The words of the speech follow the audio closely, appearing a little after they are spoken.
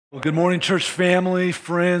Well, good morning, church family,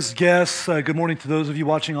 friends, guests. Good morning to those of you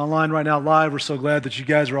watching online right now live. We're so glad that you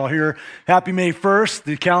guys are all here. Happy May 1st.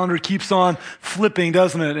 The calendar keeps on flipping,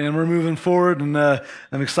 doesn't it? And we're moving forward, and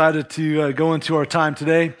I'm excited to go into our time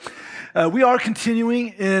today. We are continuing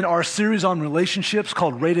in our series on relationships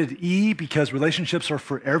called Rated E, because relationships are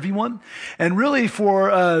for everyone. And really for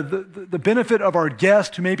the benefit of our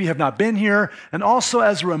guests who maybe have not been here, and also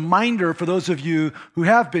as a reminder for those of you who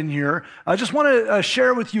have been here, I just want to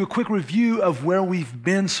share with you a quick review of where we've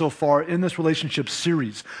been so far in this relationship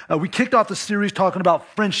series. We kicked off the series talking about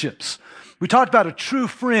friendships. We talked about a true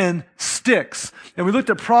friend sticks, and we looked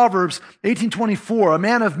at Proverbs 18:24. A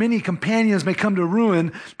man of many companions may come to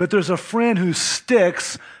ruin, but there's a friend who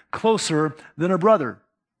sticks closer than a brother.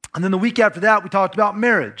 And then the week after that, we talked about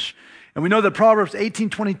marriage. And we know that Proverbs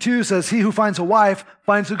 18:22 says, he who finds a wife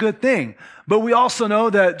finds a good thing. But we also know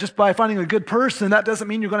that just by finding a good person, that doesn't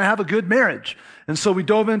mean you're going to have a good marriage. And so we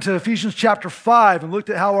dove into Ephesians chapter 5 and looked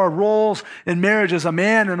at how our roles in marriage as a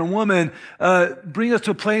man and a woman bring us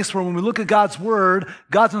to a place where when we look at God's word,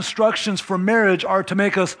 God's instructions for marriage are to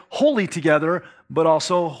make us holy together, but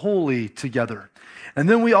also holy together. And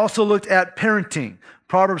then we also looked at parenting.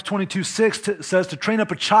 Proverbs 22:6 says to train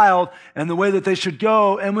up a child in the way that they should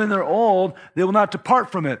go, and when they're old, they will not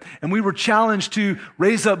depart from it. And we were challenged to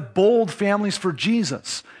raise up bold families for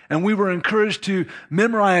Jesus. And we were encouraged to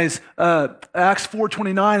memorize Acts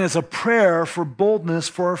 4:29 as a prayer for boldness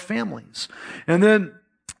for our families. And then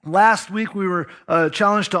last week, we were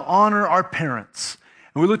challenged to honor our parents.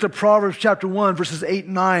 And we looked at Proverbs chapter 1, verses 8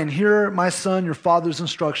 and 9. Hear, my son, your father's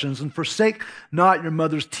instructions, and forsake not your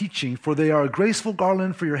mother's teaching, for they are a graceful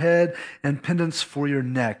garland for your head and pendants for your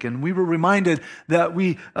neck. And we were reminded that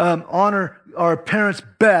we honor our parents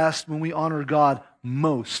best when we honor God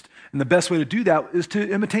most. And the best way to do that is to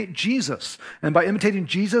imitate Jesus. And by imitating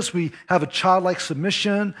Jesus, we have a childlike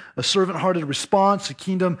submission, a servant-hearted response, a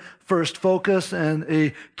kingdom-first focus, and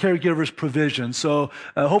a caregiver's provision. So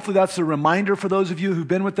hopefully that's a reminder for those of you who've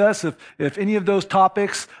been with us. If any of those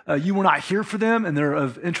topics, you were not here for them and they're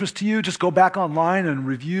of interest to you, just go back online and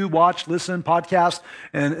review, watch, listen, podcast,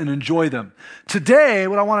 and enjoy them. Today,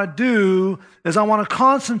 what I want to do is I want to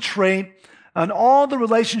concentrate on all the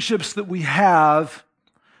relationships that we have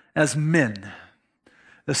as men,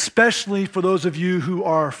 especially for those of you who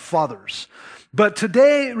are fathers. But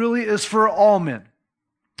today really is for all men.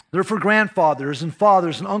 They're for grandfathers and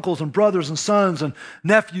fathers and uncles and brothers and sons and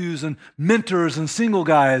nephews and mentors and single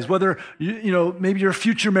guys, whether, maybe your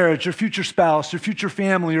future marriage, your future spouse, your future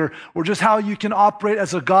family, or just how you can operate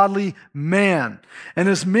as a godly man. And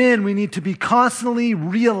as men, we need to be constantly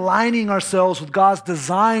realigning ourselves with God's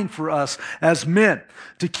design for us as men,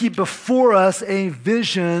 to keep before us a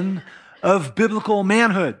vision of biblical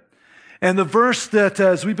manhood. And the verse that,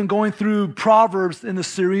 as we've been going through Proverbs in the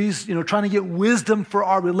series, trying to get wisdom for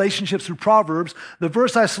our relationships through Proverbs, the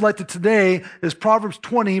verse I selected today is Proverbs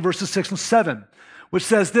 20, verses 6 and 7, which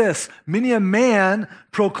says this: many a man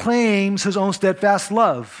proclaims his own steadfast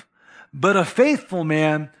love, but a faithful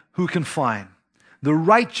man who can find? The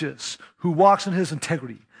righteous who walks in his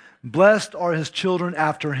integrity. Blessed are his children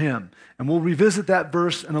after him. And we'll revisit that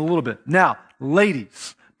verse in a little bit. Now,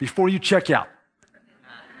 ladies, before you check out,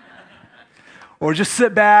 or just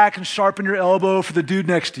sit back and sharpen your elbow for the dude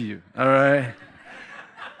next to you, all right?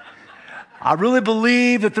 I really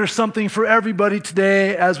believe that there's something for everybody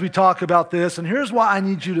today as we talk about this, and here's why I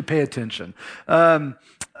need you to pay attention.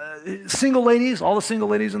 Single ladies, all the single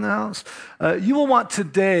ladies in the house, you will want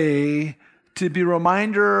today to be a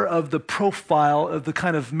reminder of the profile of the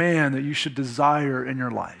kind of man that you should desire in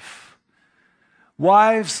your life.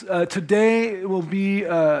 Wives, today will be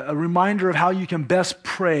a reminder of how you can best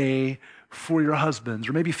pray for your husbands,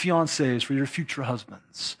 or maybe fiancés for your future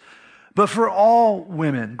husbands. But for all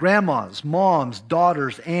women, grandmas, moms,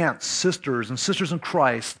 daughters, aunts, sisters, and sisters in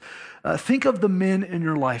Christ, think of the men in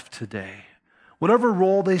your life today, whatever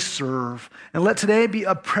role they serve, and let today be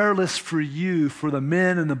a prayer list for you, for the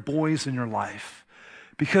men and the boys in your life,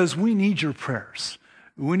 because we need your prayers.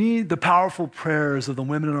 We need the powerful prayers of the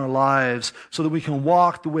women in our lives so that we can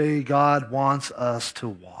walk the way God wants us to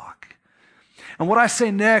walk. And what I say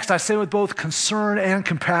next, I say with both concern and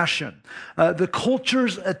compassion. The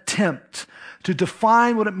culture's attempt to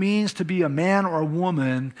define what it means to be a man or a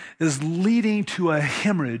woman is leading to a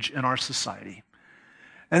hemorrhage in our society.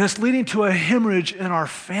 And it's leading to a hemorrhage in our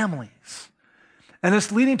families. And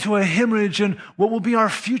it's leading to a hemorrhage in what will be our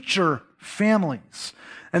future families.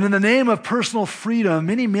 And in the name of personal freedom,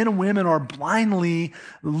 many men and women are blindly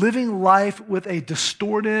living life with a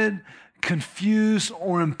distorted, confused,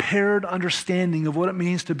 or impaired understanding of what it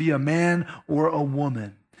means to be a man or a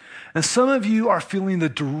woman. And some of you are feeling the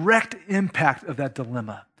direct impact of that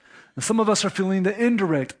dilemma. And some of us are feeling the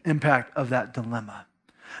indirect impact of that dilemma.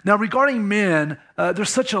 Now, regarding men, there's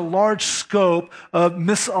such a large scope of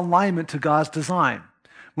misalignment to God's design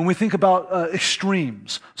when we think about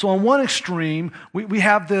extremes. So on one extreme, we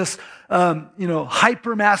have this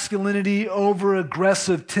hyper-masculinity,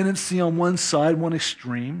 over-aggressive tendency on one side, one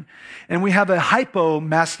extreme. And we have a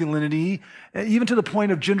hypo-masculinity, even to the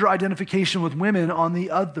point of gender identification with women on the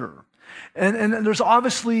other. And there's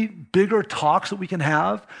obviously bigger talks that we can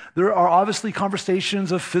have. There are obviously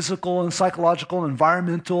conversations of physical and psychological and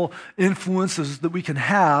environmental influences that we can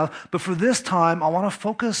have. But for this time, I want to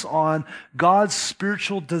focus on God's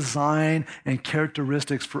spiritual design and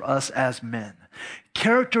characteristics for us as men.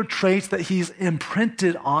 Character traits that he's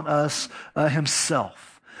imprinted on us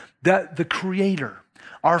himself. That the Creator,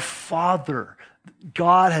 our Father,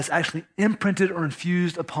 God has actually imprinted or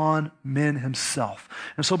infused upon men himself.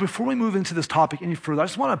 And so before we move into this topic any further, I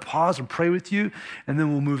just want to pause and pray with you, and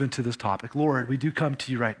then we'll move into this topic. Lord, we do come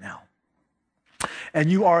to you right now.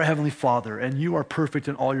 And you are a Heavenly Father, and you are perfect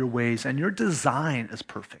in all your ways, and your design is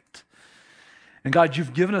perfect. And God,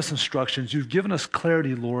 you've given us instructions. You've given us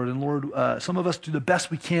clarity, Lord. And Lord, some of us do the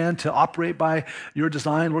best we can to operate by your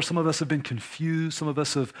design. Lord, some of us have been confused. Some of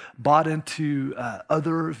us have bought into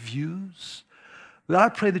other views. God, I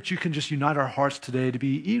pray that you can just unite our hearts today to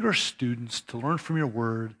be eager students, to learn from your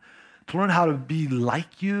word, to learn how to be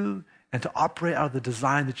like you, and to operate out of the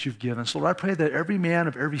design that you've given. So Lord, I pray that every man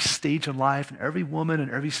of every stage in life and every woman in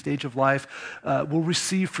every stage of life will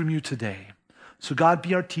receive from you today. So God,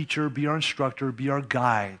 be our teacher, be our instructor, be our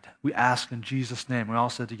guide. We ask in Jesus' name. We all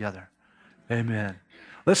said together, amen.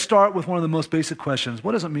 Let's start with one of the most basic questions.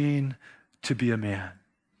 What does it mean to be a man?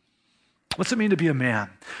 What's it mean to be a man?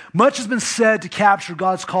 Much has been said to capture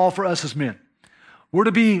God's call for us as men. We're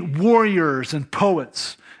to be warriors and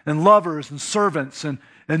poets and lovers and servants and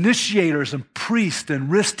initiators and priests and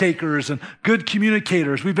risk takers and good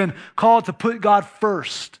communicators. We've been called to put God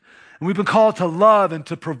first. And we've been called to love and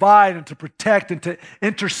to provide and to protect and to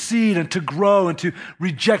intercede and to grow and to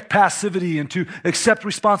reject passivity and to accept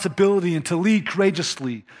responsibility and to lead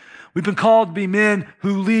courageously. We've been called to be men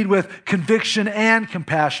who lead with conviction and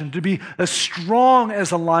compassion, to be as strong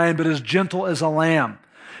as a lion but as gentle as a lamb.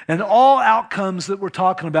 And all outcomes that we're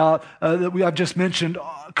talking about, I've just mentioned,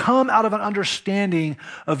 come out of an understanding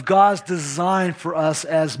of God's design for us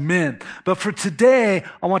as men. But for today,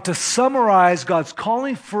 I want to summarize God's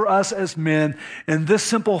calling for us as men in this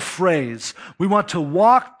simple phrase. We want to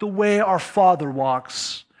walk the way our Father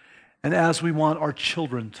walks, and as we want our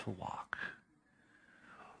children to walk.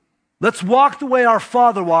 Let's walk the way our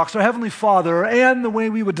Father walks, our Heavenly Father, and the way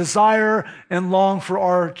we would desire and long for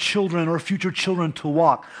our children or future children to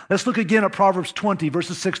walk. Let's look again at Proverbs 20,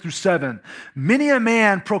 verses 6 through 7. Many a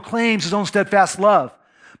man proclaims his own steadfast love,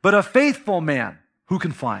 but a faithful man who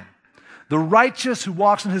can find? The righteous who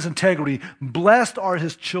walks in his integrity, blessed are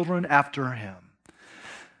his children after him.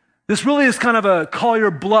 This really is kind of a call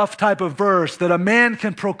your bluff type of verse that a man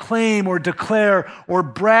can proclaim or declare or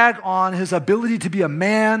brag on his ability to be a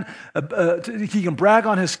man. He can brag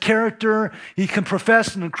on his character. He can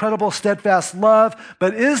profess an incredible steadfast love.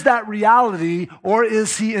 But is that reality or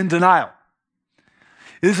is he in denial?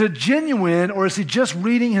 Is it genuine or is he just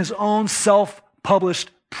reading his own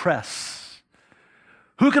self-published press?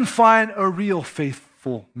 Who can find a real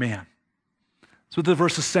faithful man? That's what the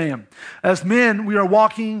verse is saying. As men, we are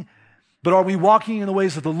walking. But are we walking in the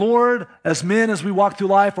ways of the Lord? As men, as we walk through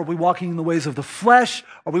life, are we walking in the ways of the flesh?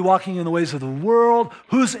 Are we walking in the ways of the world?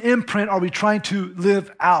 Whose imprint are we trying to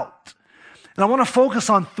live out? And I want to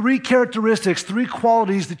focus on three characteristics, three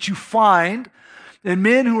qualities that you find in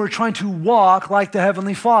men who are trying to walk like the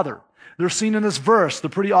Heavenly Father. They're seen in this verse. They're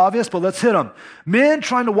pretty obvious, but let's hit them. Men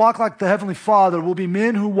trying to walk like the Heavenly Father will be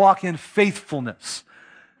men who walk in faithfulness.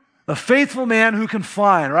 A faithful man who can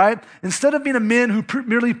find, right? Instead of being a men who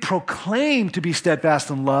merely proclaim to be steadfast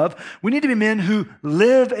in love, we need to be men who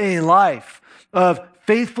live a life of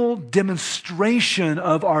faithful demonstration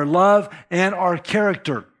of our love and our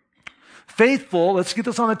character. Faithful, let's get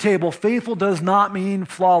this on the table. Faithful does not mean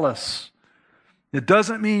flawless. It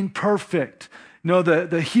doesn't mean perfect. You know,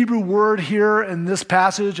 the Hebrew word here in this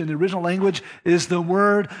passage in the original language is the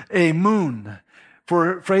word emun.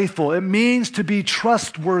 For faithful. It means to be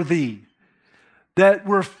trustworthy. That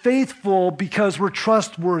we're faithful because we're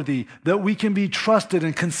trustworthy. That we can be trusted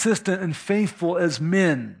and consistent and faithful as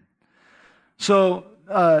men. So,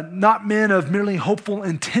 not men of merely hopeful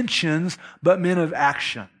intentions, but men of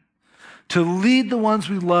action. To lead the ones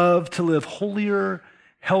we love to live holier,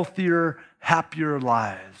 healthier, happier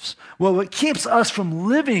lives. Well, what keeps us from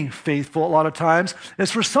living faithful a lot of times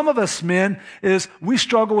is, for some of us men, is we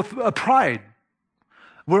struggle with pride.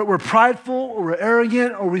 We're prideful, or we're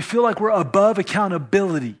arrogant, or we feel like we're above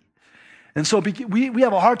accountability. And so we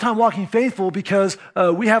have a hard time walking faithful because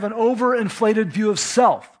we have an overinflated view of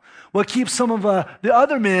self. What keeps some of the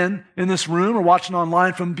other men in this room or watching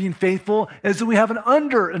online from being faithful is that we have an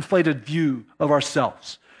underinflated view of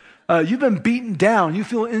ourselves. You've been beaten down. You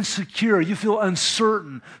feel insecure. You feel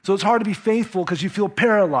uncertain. So it's hard to be faithful because you feel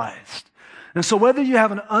paralyzed. And so whether you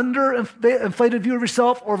have an underinflated view of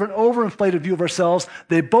yourself or an overinflated view of ourselves,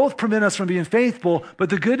 they both prevent us from being faithful. But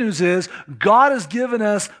the good news is God has given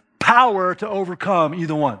us power to overcome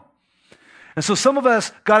either one. And so some of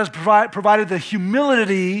us, God has provided the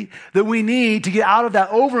humility that we need to get out of that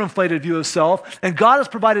overinflated view of self, and God has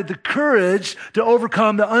provided the courage to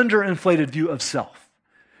overcome the underinflated view of self.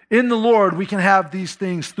 In the Lord, we can have these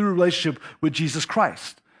things through relationship with Jesus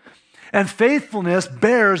Christ. And faithfulness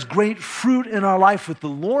bears great fruit in our life with the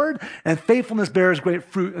Lord, and faithfulness bears great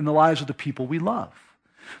fruit in the lives of the people we love.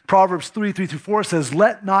 Proverbs 3:3-4 says,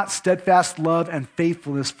 "Let not steadfast love and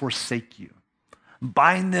faithfulness forsake you.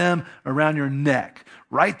 Bind them around your neck.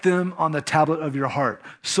 Write them on the tablet of your heart,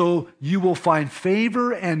 so you will find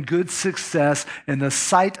favor and good success in the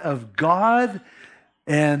sight of God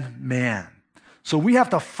and man." So we have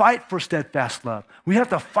to fight for steadfast love. We have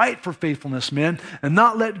to fight for faithfulness, men, and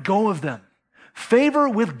not let go of them. Favor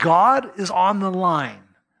with God is on the line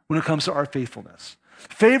when it comes to our faithfulness.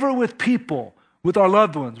 Favor with people, with our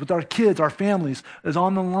loved ones, with our kids, our families, is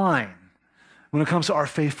on the line when it comes to our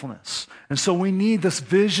faithfulness. And so we need this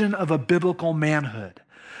vision of a biblical manhood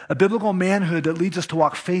that leads us to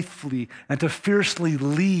walk faithfully and to fiercely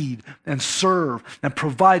lead and serve and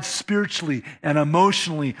provide spiritually and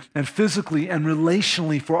emotionally and physically and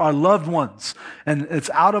relationally for our loved ones. And it's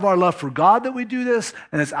out of our love for God that we do this,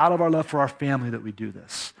 and it's out of our love for our family that we do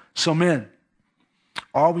this. So men,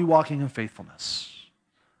 are we walking in faithfulness?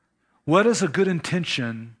 What is a good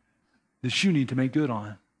intention that you need to make good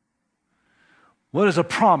on? What is a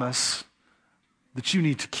promise that you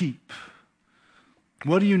need to keep?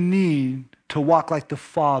 What do you need to walk like the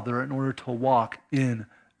Father in order to walk in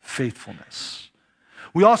faithfulness?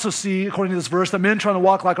 We also see, according to this verse, that men trying to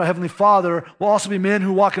walk like our Heavenly Father will also be men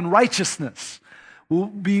who walk in righteousness. Will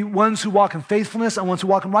be ones who walk in faithfulness and ones who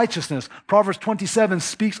walk in righteousness. Proverbs 27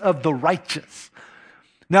 speaks of the righteous.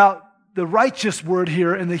 Now, the righteous word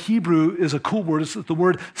here in the Hebrew is a cool word. It's the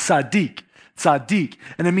word tzaddik,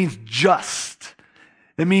 and it means just.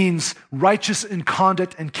 It means righteous in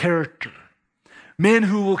conduct and character. Men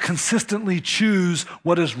who will consistently choose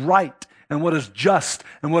what is right and what is just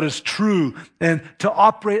and what is true, and to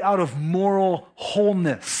operate out of moral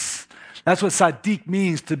wholeness. That's what tzaddik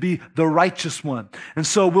means, to be the righteous one. And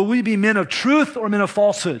so will we be men of truth or men of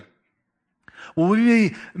falsehood? Will we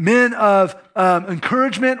be men of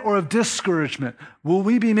encouragement or of discouragement? Will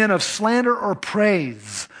we be men of slander or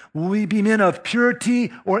praise? Will we be men of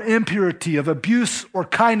purity or impurity, of abuse or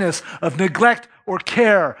kindness, of neglect or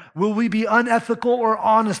care? Will we be unethical or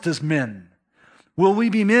honest as men? Will we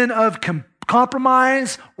be men of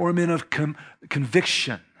compromise or men of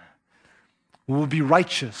conviction? Will we be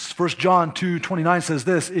righteous? 1 John 2:29 says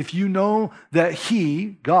this, "If you know that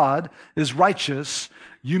He, God, is righteous,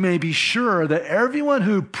 you may be sure that everyone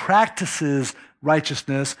who practices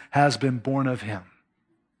righteousness has been born of Him."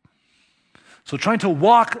 So trying to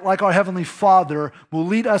walk like our Heavenly Father will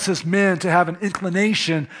lead us as men to have an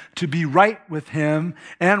inclination to be right with Him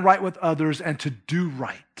and right with others and to do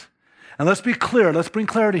right. And let's be clear, let's bring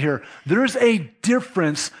clarity here. There's a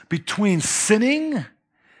difference between sinning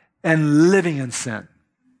and living in sin.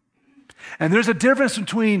 And there's a difference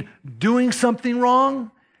between doing something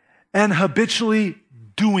wrong and habitually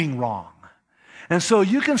doing wrong. And so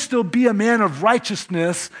you can still be a man of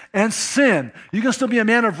righteousness and sin. You can still be a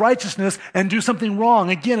man of righteousness and do something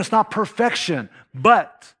wrong. Again, it's not perfection,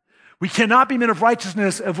 but we cannot be men of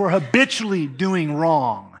righteousness if we're habitually doing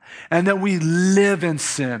wrong and that we live in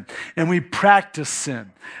sin and we practice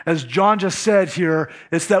sin. As John just said here,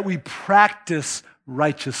 it's that we practice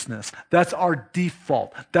righteousness. That's our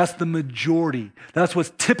default. That's the majority. That's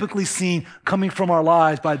what's typically seen coming from our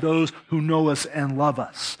lives by those who know us and love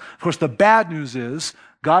us. Of course, the bad news is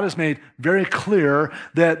God has made very clear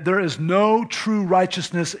that there is no true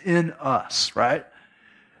righteousness in us, right?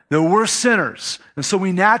 That we're sinners, and so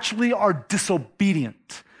we naturally are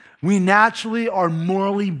disobedient. We naturally are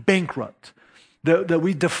morally bankrupt. That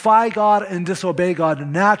we defy God and disobey God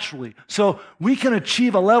naturally. So we can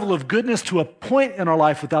achieve a level of goodness to a point in our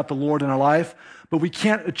life without the Lord in our life, but we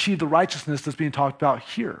can't achieve the righteousness that's being talked about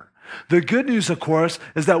here. The good news, of course,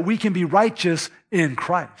 is that we can be righteous in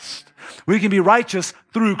Christ. We can be righteous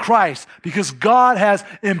through Christ because God has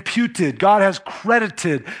imputed, God has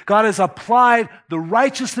credited, God has applied the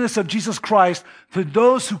righteousness of Jesus Christ to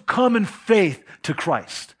those who come in faith to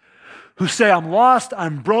Christ, who say, I'm lost,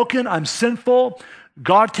 I'm broken, I'm sinful.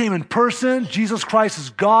 God came in person. Jesus Christ is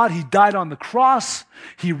God. He died on the cross.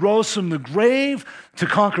 He rose from the grave to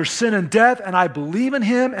conquer sin and death, and I believe in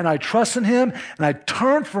him, and I trust in him, and I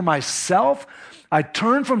turn from myself. I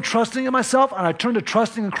turn from trusting in myself, and I turn to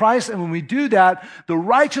trusting in Christ, and when we do that, the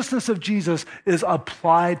righteousness of Jesus is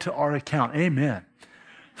applied to our account. Amen.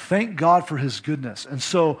 Thank God for his goodness. And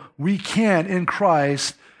so we can, in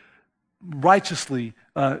Christ, righteously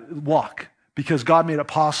walk because God made it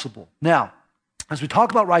possible. Now, as we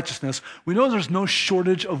talk about righteousness, we know there's no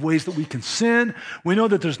shortage of ways that we can sin. We know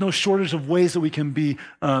that there's no shortage of ways that we can be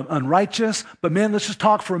unrighteous. But man, let's just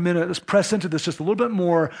talk for a minute. Let's press into this just a little bit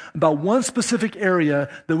more about one specific area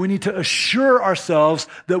that we need to assure ourselves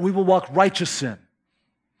that we will walk righteous in.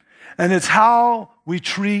 And it's how we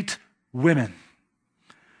treat women.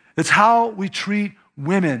 It's how we treat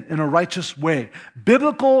women in a righteous way.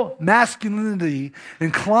 Biblical masculinity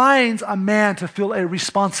inclines a man to feel a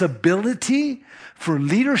responsibility for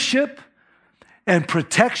leadership and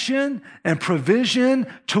protection and provision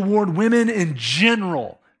toward women in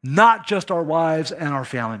general, not just our wives and our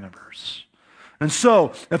family members. And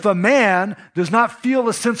so, if a man does not feel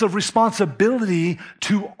a sense of responsibility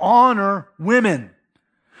to honor women,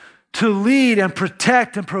 to lead and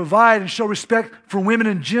protect and provide and show respect for women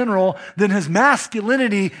in general, then his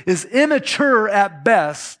masculinity is immature at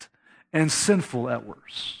best and sinful at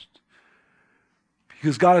worst.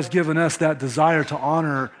 Because God has given us that desire to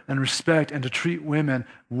honor and respect and to treat women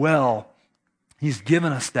well. He's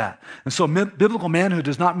given us that. And so biblical manhood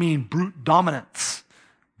does not mean brute dominance,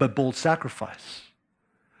 but bold sacrifice.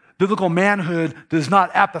 Biblical manhood is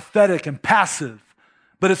not apathetic and passive,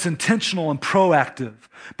 but it's intentional and proactive.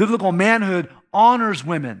 Biblical manhood honors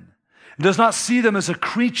women. It does not see them as a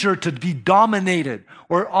creature to be dominated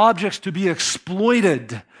or objects to be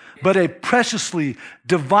exploited, but a preciously,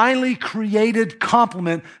 divinely created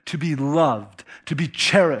complement to be loved, to be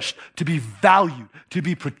cherished, to be valued, to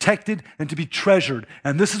be protected, and to be treasured.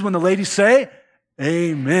 And this is when the ladies say,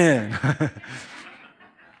 amen.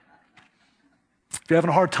 If you're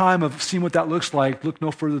having a hard time of seeing what that looks like, look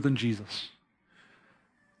no further than Jesus.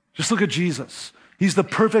 Just look at Jesus. He's the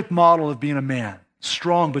perfect model of being a man,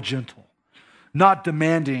 strong but gentle, not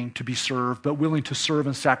demanding to be served, but willing to serve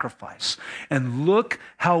and sacrifice. And look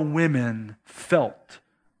how women felt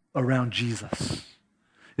around Jesus.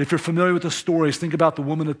 If you're familiar with the stories, think about the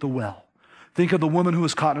woman at the well. Think of the woman who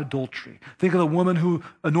was caught in adultery. Think of the woman who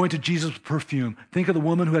anointed Jesus with perfume. Think of the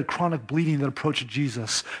woman who had chronic bleeding that approached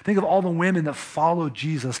Jesus. Think of all the women that followed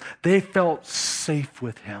Jesus. They felt safe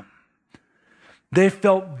with him. They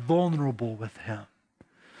felt vulnerable with him.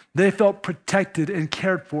 They felt protected and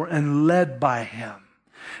cared for and led by him.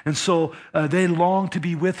 And so they longed to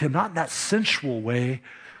be with him, not in that sensual way,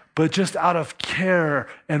 but just out of care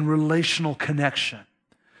and relational connection.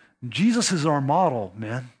 Jesus is our model,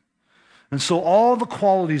 man. And so all the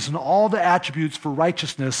qualities and all the attributes for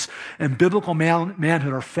righteousness and biblical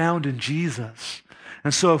manhood are found in Jesus.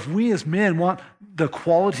 And so if we as men want the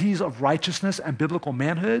qualities of righteousness and biblical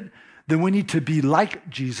manhood, then we need to be like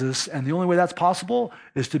Jesus, and the only way that's possible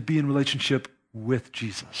is to be in relationship with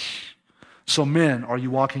Jesus. So men, are you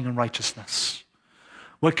walking in righteousness?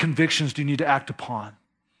 What convictions do you need to act upon?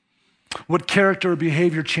 What character or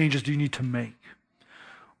behavior changes do you need to make?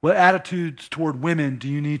 What attitudes toward women do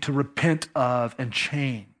you need to repent of and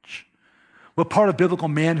change? What part of biblical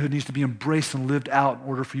manhood needs to be embraced and lived out in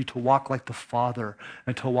order for you to walk like the Father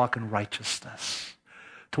and to walk in righteousness?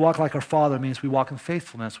 To walk like our Father means we walk in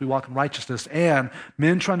faithfulness, we walk in righteousness, and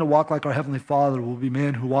men trying to walk like our Heavenly Father will be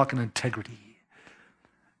men who walk in integrity.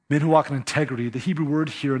 Men who walk in integrity. The Hebrew word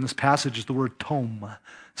here in this passage is the word tom,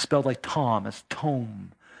 spelled like Tom. It's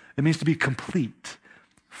tom. It means to be complete,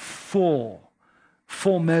 full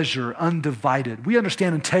measure, undivided. We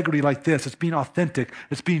understand integrity like this. It's being authentic.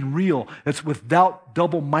 It's being real. It's without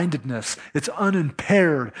double-mindedness. It's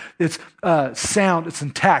unimpaired. It's sound. It's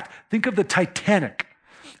intact. Think of the Titanic.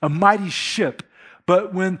 A mighty ship,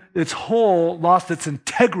 but when its hull lost its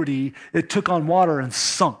integrity, it took on water and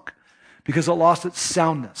sunk because it lost its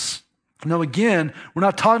soundness. Now again, we're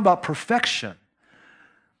not talking about perfection,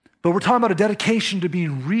 but we're talking about a dedication to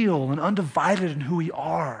being real and undivided in who we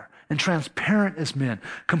are and transparent as men,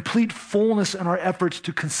 complete fullness in our efforts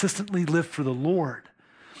to consistently live for the Lord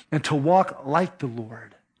and to walk like the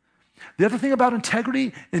Lord. The other thing about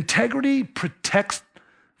integrity protects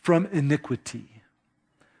from iniquity.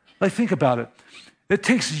 Like, think about it. It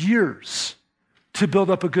takes years to build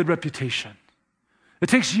up a good reputation. It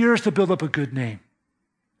takes years to build up a good name.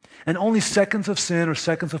 And only seconds of sin or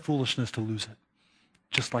seconds of foolishness to lose it.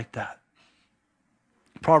 Just like that.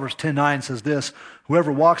 Proverbs 10:9 says this,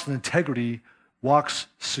 whoever walks in integrity walks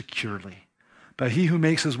securely, but he who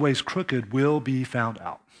makes his ways crooked will be found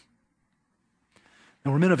out.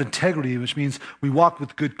 And we're men of integrity, which means we walk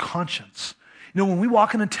with good conscience. You know, when we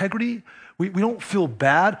walk in integrity, we don't feel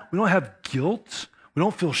bad. We don't have guilt. We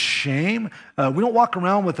don't feel shame. We don't walk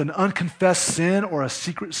around with an unconfessed sin or a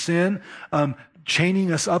secret sin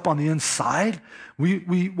chaining us up on the inside.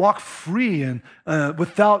 We walk free and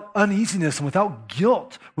without uneasiness and without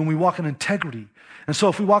guilt when we walk in integrity. And so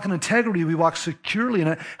if we walk in integrity, we walk securely, and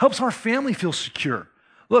it helps our family feel secure.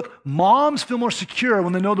 Look, moms feel more secure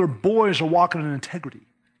when they know their boys are walking in integrity.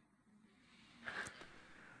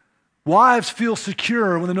 Wives feel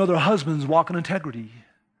secure when they know their husbands walk in integrity.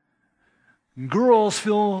 Girls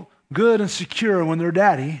feel good and secure when their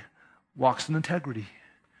daddy walks in integrity.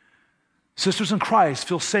 Sisters in Christ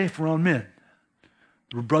feel safe around men.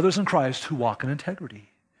 We're brothers in Christ who walk in integrity.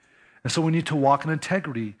 And so we need to walk in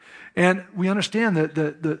integrity. And we understand that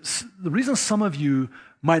the reason some of you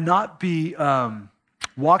might not be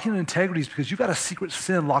walking in integrity is because you've got a secret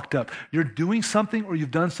sin locked up. You're doing something or you've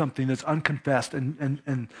done something that's unconfessed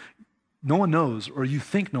and no one knows, or you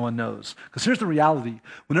think no one knows. Because here's the reality.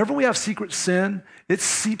 Whenever we have secret sin, it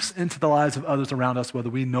seeps into the lives of others around us,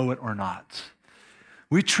 whether we know it or not.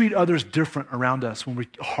 We treat others different around us when we're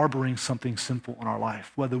harboring something sinful in our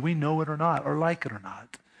life, whether we know it or not, or like it or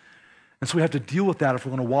not. And so we have to deal with that if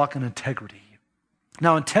we're going to walk in integrity.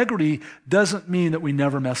 Now, integrity doesn't mean that we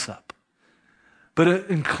never mess up, but it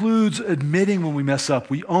includes admitting when we mess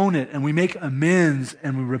up. We own it, and we make amends,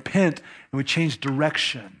 and we repent, and we change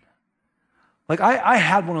direction. Like, I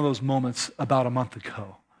had one of those moments about a month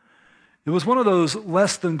ago. It was one of those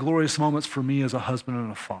less than glorious moments for me as a husband and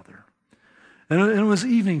a father. And it was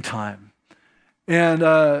evening time. And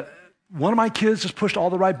one of my kids just pushed all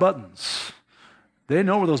the right buttons. They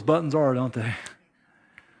know where those buttons are, don't they?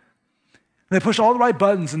 They pushed all the right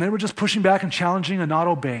buttons, and they were just pushing back and challenging and not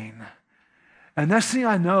obeying. And next thing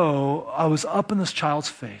I know, I was up in this child's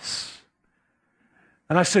face.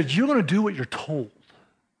 And I said, you're going to do what you're told.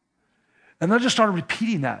 And I just started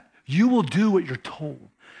repeating that. You will do what you're told.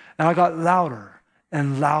 And I got louder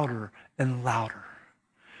and louder and louder.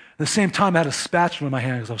 At the same time, I had a spatula in my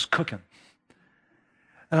hand because I was cooking.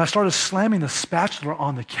 And I started slamming the spatula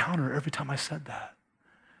on the counter every time I said that.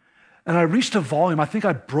 And I reached a volume. I think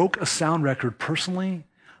I broke a sound record personally.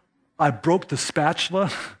 I broke the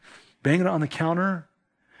spatula, banging it on the counter,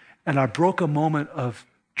 and I broke a moment of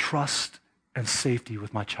trust and safety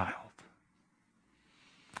with my child.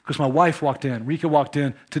 Because my wife walked in, Rika walked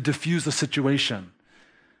in to diffuse the situation.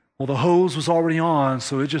 Well, the hose was already on,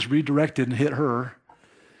 so it just redirected and hit her.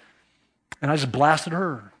 And I just blasted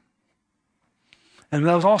her. And when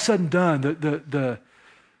that was all said and done,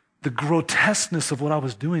 the grotesqueness of what I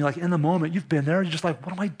was doing, like in the moment, you've been there, you're just like,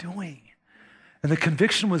 what am I doing? And the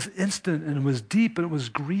conviction was instant, and it was deep, and it was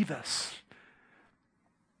grievous.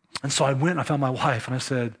 And so I went and I found my wife, and I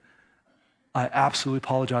said, I absolutely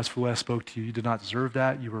apologize for the way I spoke to you. You did not deserve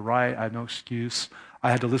that. You were right. I have no excuse.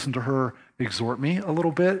 I had to listen to her exhort me a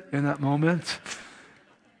little bit in that moment.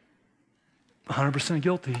 100%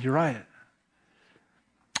 guilty. You're right.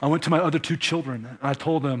 I went to my other two children, and I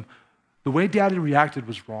told them, the way Daddy reacted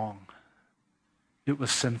was wrong. It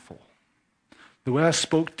was sinful. The way I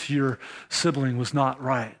spoke to your sibling was not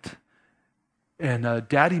right. And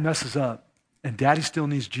Daddy messes up, and Daddy still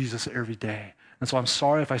needs Jesus every day. And so I'm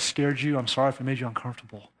sorry if I scared you. I'm sorry if I made you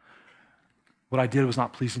uncomfortable. What I did was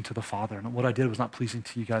not pleasing to the Father, and what I did was not pleasing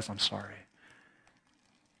to you guys. I'm sorry.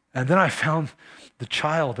 And then I found the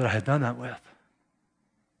child that I had done that with.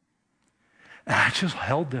 And I just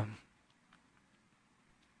held them.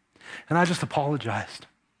 And I just apologized.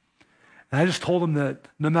 And I just told them that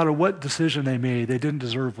no matter what decision they made, they didn't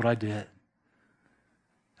deserve what I did.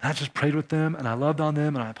 And I just prayed with them, and I loved on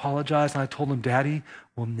them, and I apologized, and I told them, Daddy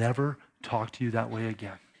will never talk to you that way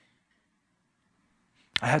again.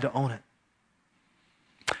 I had to own it.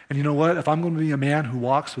 And you know what? If I'm going to be a man who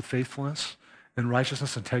walks with faithfulness and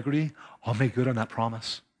righteousness and integrity, I'll make good on that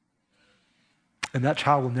promise. And that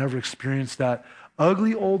child will never experience that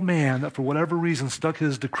ugly old man that for whatever reason stuck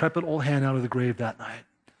his decrepit old hand out of the grave that night.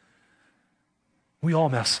 We all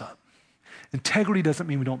mess up. Integrity doesn't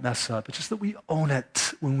mean we don't mess up. It's just that we own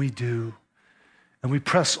it when we do. And we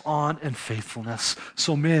press on in faithfulness.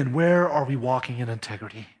 So men, where are we walking in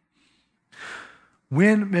integrity?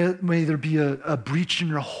 When may there be a breach in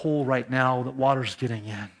your hole right now that water's getting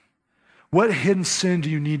in? What hidden sin do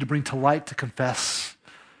you need to bring to light to confess?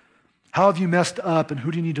 How have you messed up, and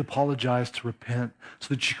who do you need to apologize to repent so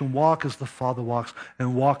that you can walk as the Father walks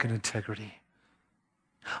and walk in integrity?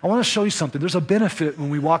 I want to show you something. There's a benefit when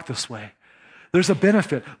we walk this way. There's a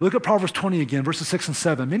benefit. Look at Proverbs 20 again, verses 6 and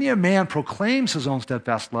 7. Many a man proclaims his own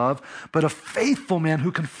steadfast love, but a faithful man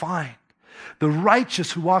who can find? The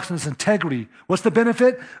righteous who walks in his integrity. What's the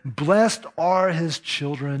benefit? Blessed are his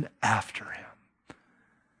children after him.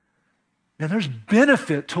 And there's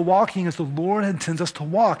benefit to walking as the Lord intends us to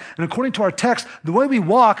walk. And according to our text, the way we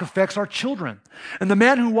walk affects our children. And the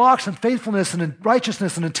man who walks in faithfulness and in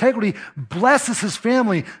righteousness and integrity blesses his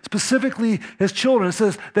family, specifically his children. It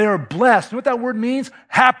says they are blessed. You know what that word means?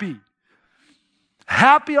 Happy.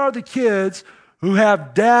 Happy are the kids who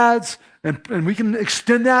have dads, and we can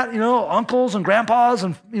extend that, uncles and grandpas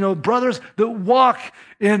and, brothers that walk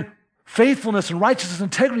in faithfulness and righteousness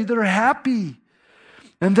and integrity that are happy.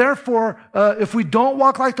 And therefore, if we don't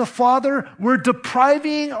walk like the Father, we're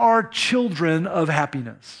depriving our children of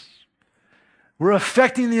happiness. We're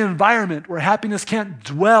affecting the environment where happiness can't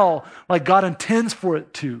dwell like God intends for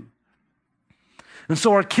it to. And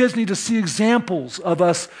so our kids need to see examples of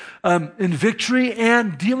us in victory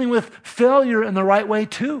and dealing with failure in the right way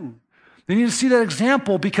too. They need to see that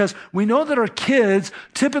example because we know that our kids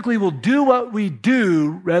typically will do what we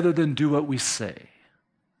do rather than do what we say.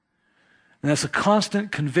 And that's a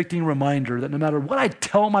constant convicting reminder that no matter what I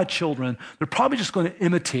tell my children, they're probably just going to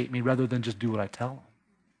imitate me rather than just do what I tell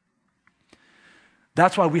them.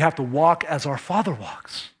 That's why we have to walk as our Father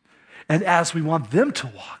walks and as we want them to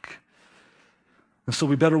walk. And so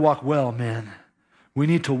we better walk well, man. We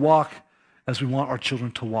need to walk as we want our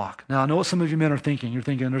children to walk. Now, I know what some of you men are thinking. You're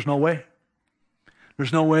thinking, there's no way.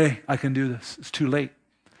 There's no way I can do this. It's too late.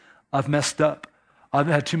 I've messed up. I've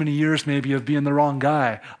had too many years maybe of being the wrong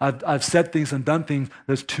guy. I've said things and done things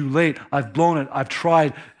that's too late. I've blown it. I've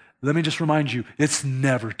tried. Let me just remind you, it's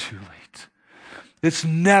never too late. It's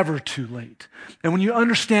never too late. And when you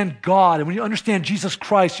understand God and when you understand Jesus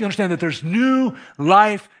Christ, you understand that there's new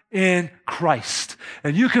life in Christ.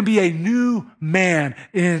 And you can be a new man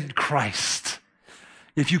in Christ.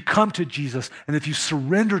 If you come to Jesus and if you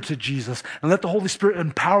surrender to Jesus and let the Holy Spirit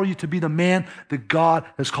empower you to be the man that God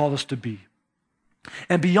has called us to be.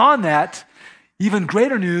 And beyond that, even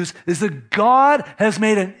greater news is that God has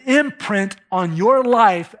made an imprint on your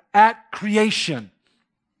life at creation.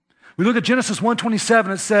 We look at Genesis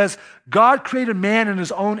 1:27, it says, God created man in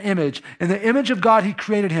his own image. In the image of God, he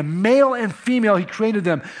created him. Male and female, he created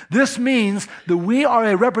them. This means that we are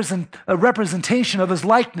a representation of his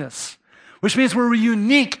likeness, which means we're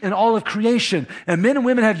unique in all of creation. And men and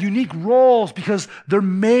women have unique roles because they're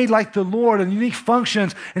made like the Lord and unique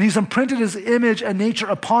functions, and he's imprinted his image and nature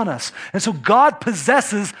upon us. And so God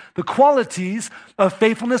possesses the qualities of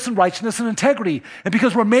faithfulness and righteousness and integrity. And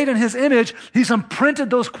because we're made in his image, he's imprinted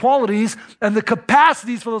those qualities and the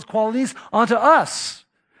capacities for those qualities onto us.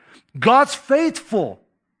 God's faithful.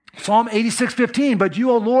 Psalm 86:15, but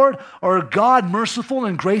you, O Lord, are a God merciful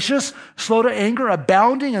and gracious, slow to anger,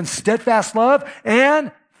 abounding in steadfast love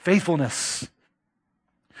and faithfulness.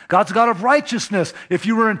 God's a God of righteousness. If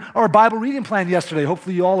you were in our Bible reading plan yesterday,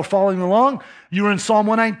 hopefully you all are following along, you were in Psalm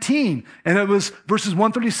 119, and it was verses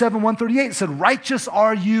 137, 138. It said, righteous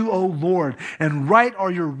are you, O Lord, and right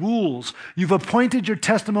are your rules. You've appointed your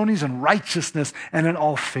testimonies in righteousness and in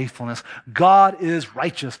all faithfulness. God is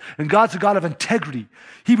righteous, and God's a God of integrity.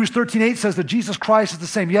 Hebrews 13:8 says that Jesus Christ is the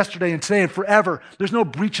same yesterday and today and forever. There's no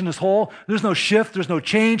breach in his hole. There's no shift. There's no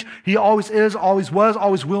change. He always is, always was,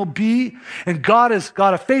 always will be. And God is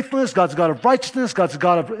God of faithfulness. God's a God of righteousness. God's a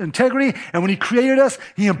God of integrity. And when he created us,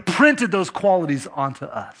 he imprinted those qualities onto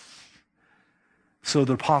us so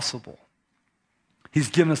they're possible.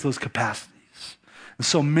 He's given us those capacities. And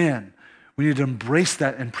so men, we need to embrace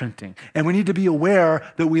that imprinting. And we need to be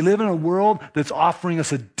aware that we live in a world that's offering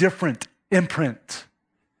us a different imprint,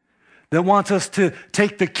 that wants us to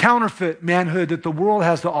take the counterfeit manhood that the world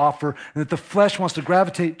has to offer and that the flesh wants to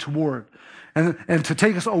gravitate toward, and to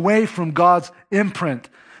take us away from God's imprint.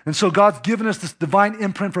 And so God's given us this divine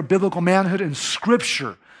imprint for biblical manhood in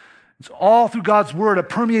Scripture. It's all through God's word. It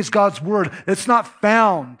permeates God's word. It's not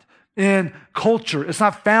found in culture. It's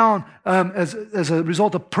not found as a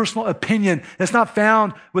result of personal opinion. It's not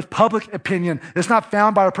found with public opinion. It's not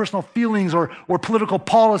found by our personal feelings or political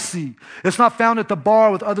policy. It's not found at the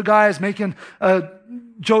bar with other guys making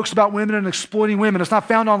jokes about women and exploiting women. It's not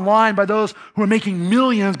found online by those who are making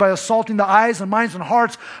millions by assaulting the eyes and minds and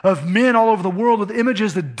hearts of men all over the world with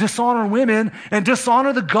images that dishonor women and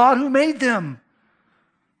dishonor the God who made them.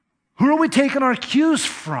 Who are we taking our cues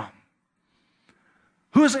from?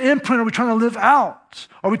 Whose imprint are we trying to live out?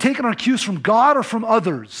 Are we taking our cues from God or from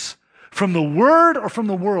others? From the Word or from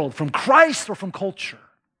the world? From Christ or from culture?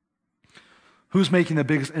 Who's making the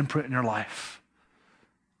biggest imprint in your life?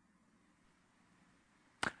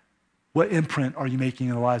 What imprint are you making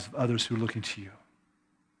in the lives of others who are looking to you?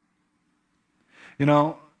 You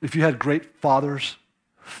know, if you had great fathers,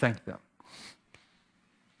 thank them.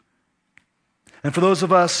 And for those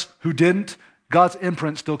of us who didn't, God's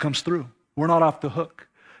imprint still comes through. We're not off the hook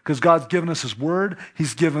because God's given us His Word.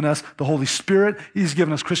 He's given us the Holy Spirit. He's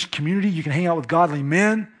given us Christian community. You can hang out with godly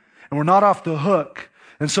men, and we're not off the hook.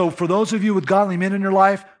 And so for those of you with godly men in your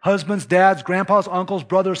life, husbands, dads, grandpas, uncles,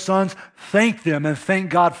 brothers, sons, thank them and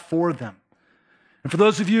thank God for them. And for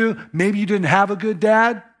those of you, maybe you didn't have a good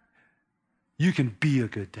dad, you can be a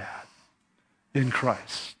good dad in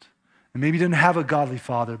Christ. And maybe you didn't have a godly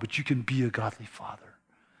father, but you can be a godly father.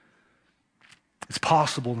 It's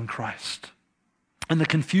possible in Christ. And the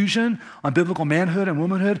confusion on biblical manhood and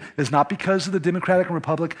womanhood is not because of the Democratic and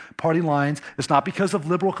Republican Party lines. It's not because of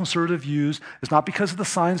liberal conservative views. It's not because of the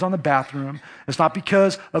signs on the bathroom. It's not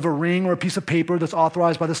because of a ring or a piece of paper that's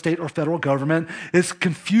authorized by the state or federal government. It's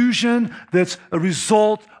confusion that's a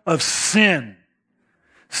result of sin.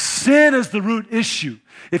 Sin is the root issue.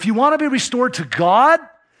 If you want to be restored to God,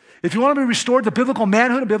 if you want to be restored to biblical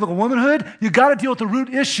manhood and biblical womanhood, you got to deal with the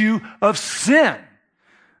root issue of sin.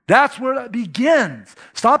 That's where it begins.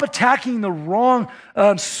 Stop attacking the wrong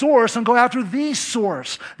source and go after the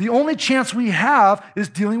source. The only chance we have is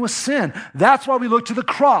dealing with sin. That's why we look to the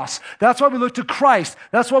cross. That's why we look to Christ.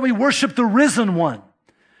 That's why we worship the risen one.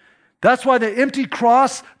 That's why the empty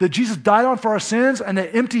cross that Jesus died on for our sins and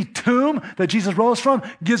the empty tomb that Jesus rose from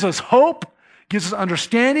gives us hope, gives us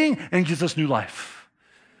understanding, and gives us new life.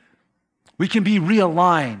 We can be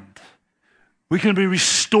realigned. We can be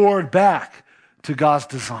restored back to God's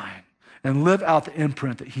design and live out the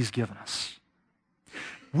imprint that He's given us.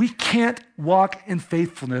 We can't walk in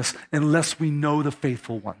faithfulness unless we know the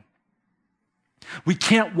faithful one. We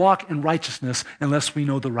can't walk in righteousness unless we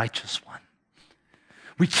know the righteous one.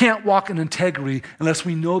 We can't walk in integrity unless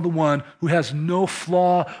we know the one who has no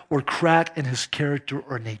flaw or crack in his character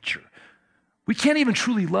or nature. We can't even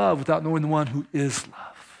truly love without knowing the one who is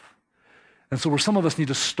love. And so where some of us need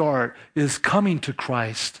to start is coming to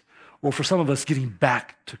Christ, or for some of us, getting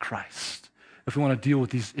back to Christ if we want to deal with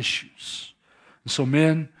these issues. And so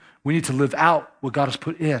men, we need to live out what God has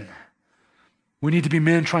put in. We need to be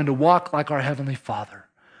men trying to walk like our Heavenly Father,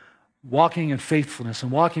 walking in faithfulness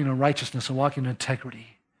and walking in righteousness and walking in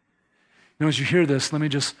integrity. You know, as you hear this, let me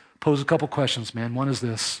just pose a couple questions, man. One is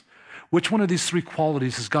this: which one of these three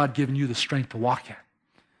qualities has God given you the strength to walk in?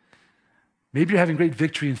 Maybe you're having great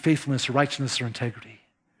victory in faithfulness or righteousness or integrity.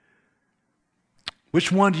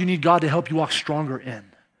 Which one do you need God to help you walk stronger in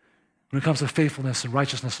when it comes to faithfulness and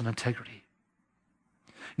righteousness and integrity?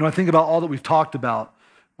 You know, I think about all that we've talked about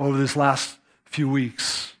over this last few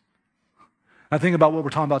weeks. I think about what we're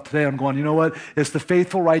talking about today. I'm going, you know what? It's the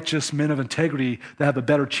faithful, righteous men of integrity that have a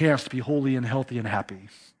better chance to be holy and healthy and happy.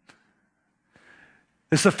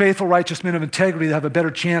 It's the faithful, righteous men of integrity that have a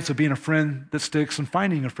better chance of being a friend that sticks and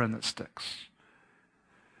finding a friend that sticks.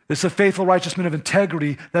 It's the faithful, righteous men of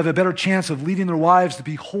integrity that have a better chance of leading their wives to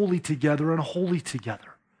be holy together and holy together.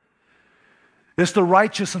 It's the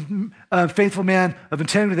righteous and faithful man of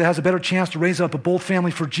integrity that has a better chance to raise up a bold family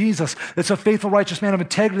for Jesus. It's a faithful, righteous man of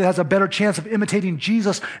integrity that has a better chance of imitating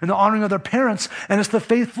Jesus and the honoring of their parents. And it's the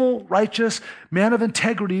faithful, righteous man of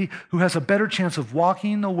integrity who has a better chance of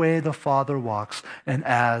walking the way the Father walks and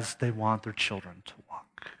as they want their children to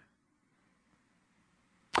walk.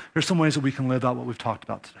 There's some ways that we can live out what we've talked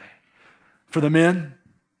about today. For the men,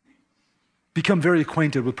 become very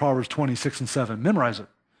acquainted with Proverbs 26 and 7. Memorize it.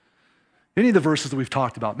 Any of the verses that we've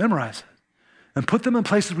talked about, memorize it. And put them in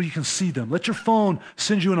places where you can see them. Let your phone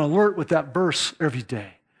send you an alert with that verse every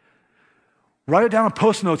day. Write it down on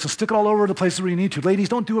Post notes and stick it all over the places where you need to. Ladies,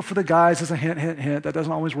 don't do it for the guys as a hint, hint, hint. That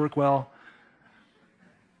doesn't always work well.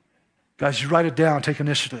 Guys, you write it down, take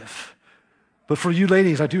initiative. But for you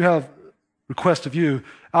ladies, I do have a request of you.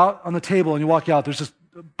 Out on the table and you walk out, there's just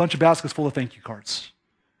a bunch of baskets full of thank you cards.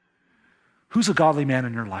 Who's a godly man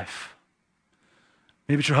in your life?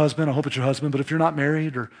 Maybe it's your husband. I hope it's your husband. But if you're not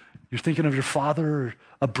married or you're thinking of your father or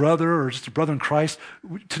a brother or just a brother in Christ,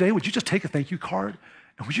 today, would you just take a thank you card?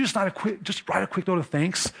 And would you just write a quick note of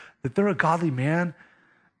thanks that they're a godly man?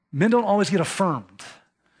 Men don't always get affirmed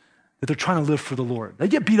that they're trying to live for the Lord. They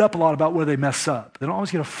get beat up a lot about where they mess up. They don't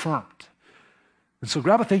always get affirmed. And so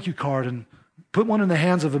grab a thank you card and Put one in the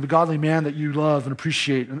hands of a godly man that you love and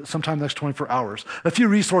appreciate sometime the next 24 hours. A few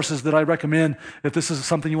resources that I recommend if this is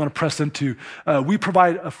something you want to press into. We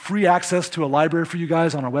provide a free access to a library for you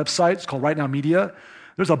guys on our website. It's called Right Now Media.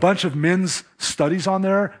 There's a bunch of men's studies on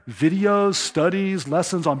there, videos, studies,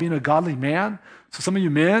 lessons on being a godly man. So some of you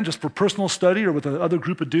men, just for personal study or with another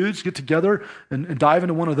group of dudes, get together and dive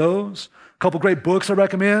into one of those. A couple great books I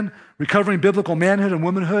recommend. Recovering Biblical Manhood and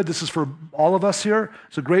Womanhood. This is for all of us here.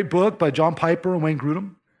 It's a great book by John Piper and Wayne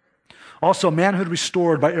Grudem. Also, Manhood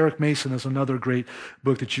Restored by Eric Mason is another great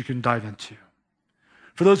book that you can dive into.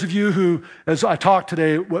 For those of you who, as I talked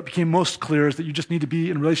today, what became most clear is that you just need to be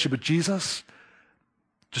in a relationship with Jesus.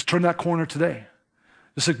 Just turn that corner today.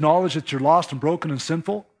 Just acknowledge that you're lost and broken and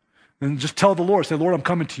sinful. And just tell the Lord, say, Lord, I'm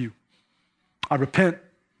coming to you. I repent.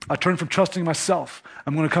 I turn from trusting myself.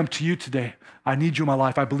 I'm going to come to you today. I need you in my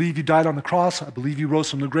life. I believe you died on the cross. I believe you rose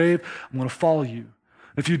from the grave. I'm going to follow you.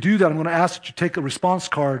 If you do that, I'm going to ask that you take a response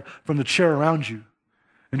card from the chair around you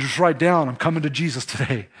and just write down, I'm coming to Jesus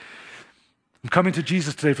today. I'm coming to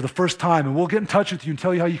Jesus today for the first time, and we'll get in touch with you and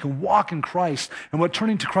tell you how you can walk in Christ and what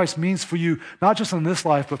turning to Christ means for you, not just in this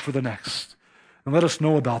life, but for the next. And let us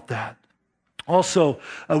know about that. Also,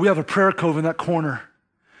 we have a prayer cove in that corner.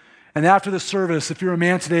 And after the service, if you're a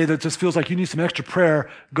man today that just feels like you need some extra prayer,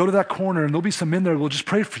 go to that corner, and there'll be some men there who will just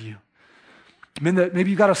pray for you. Men that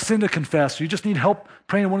maybe you got a sin to confess, or you just need help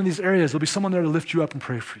praying in one of these areas, there'll be someone there to lift you up and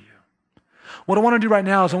pray for you. What I want to do right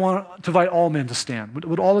now is I want to invite all men to stand.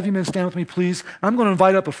 Would all of you men stand with me, please? I'm going to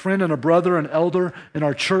invite up a friend and a brother, an elder in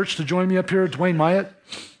our church to join me up here, Dwayne Myatt.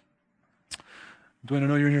 Dwayne, I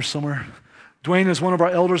know you're in here somewhere. Dwayne is one of our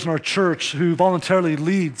elders in our church who voluntarily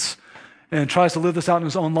leads and tries to live this out in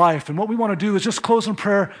his own life. And what we want to do is just close in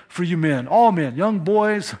prayer for you men, all men, young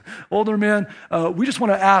boys, older men. We just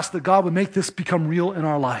want to ask that God would make this become real in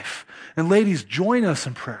our life. And ladies, join us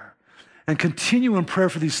in prayer. And continue in prayer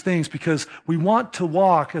for these things because we want to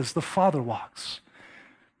walk as the Father walks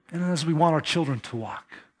and as we want our children to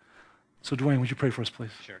walk. So Dwayne, would you pray for us,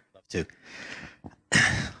 please? Sure, love to.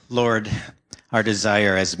 Lord, our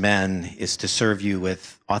desire as men is to serve you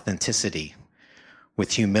with authenticity,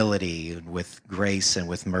 with humility, with grace, and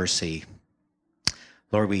with mercy.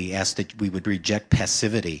 Lord, we ask that we would reject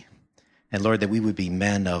passivity, and Lord, that we would be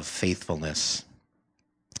men of faithfulness.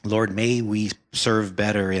 Lord, may we serve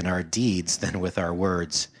better in our deeds than with our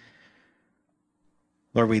words.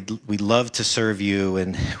 Lord, we love to serve you,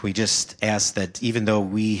 and we just ask that even though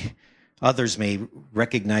others may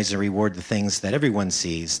recognize and reward the things that everyone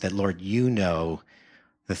sees, that, Lord, you know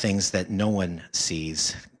the things that no one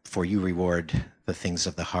sees, for you reward the things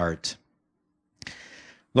of the heart.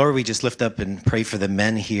 Lord, we just lift up and pray for the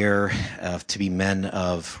men here to be men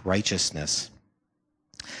of righteousness.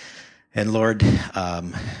 And Lord,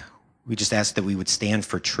 we just ask that we would stand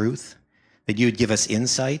for truth, that you would give us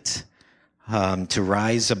insight to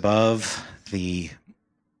rise above the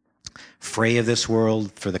fray of this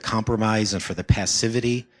world, for the compromise and for the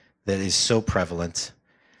passivity that is so prevalent.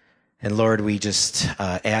 And Lord, we just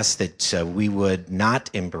ask that we would not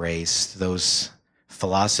embrace those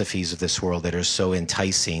philosophies of this world that are so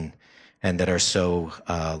enticing and that are so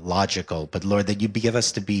logical, but Lord, that you give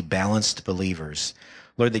us to be balanced believers.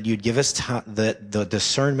 Lord, that you'd give us the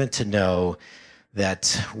discernment to know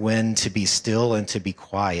that when to be still and to be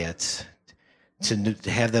quiet, to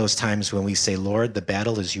have those times when we say, Lord, the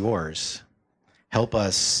battle is yours. Help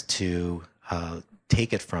us to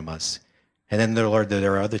take it from us. And then, Lord,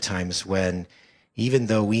 there are other times when, even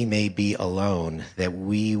though we may be alone, that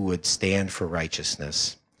we would stand for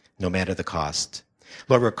righteousness, no matter the cost.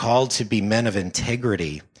 Lord, we're called to be men of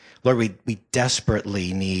integrity. Lord, we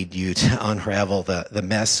desperately need you to unravel the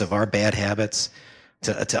mess of our bad habits,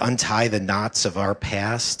 to untie the knots of our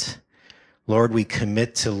past. Lord, we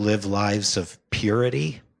commit to live lives of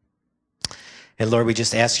purity. And Lord, we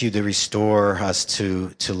just ask you to restore us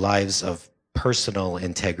to lives of personal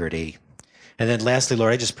integrity. And then lastly,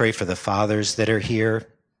 Lord, I just pray for the fathers that are here,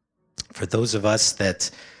 for those of us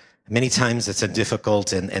that many times it's a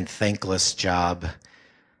difficult and thankless job.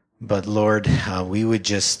 But Lord, we would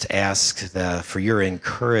just ask for your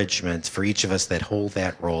encouragement for each of us that hold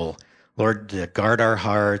that role. Lord, guard our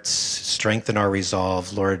hearts, strengthen our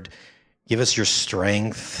resolve. Lord, give us your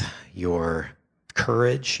strength, your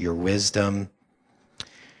courage, your wisdom.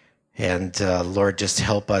 And Lord, just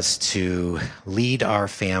help us to lead our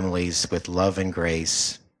families with love and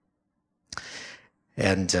grace.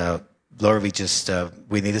 And Lord,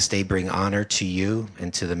 we need this day bring honor to you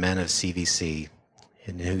and to the men of CVC.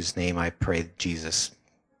 In whose name I pray, Jesus.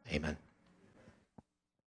 Amen.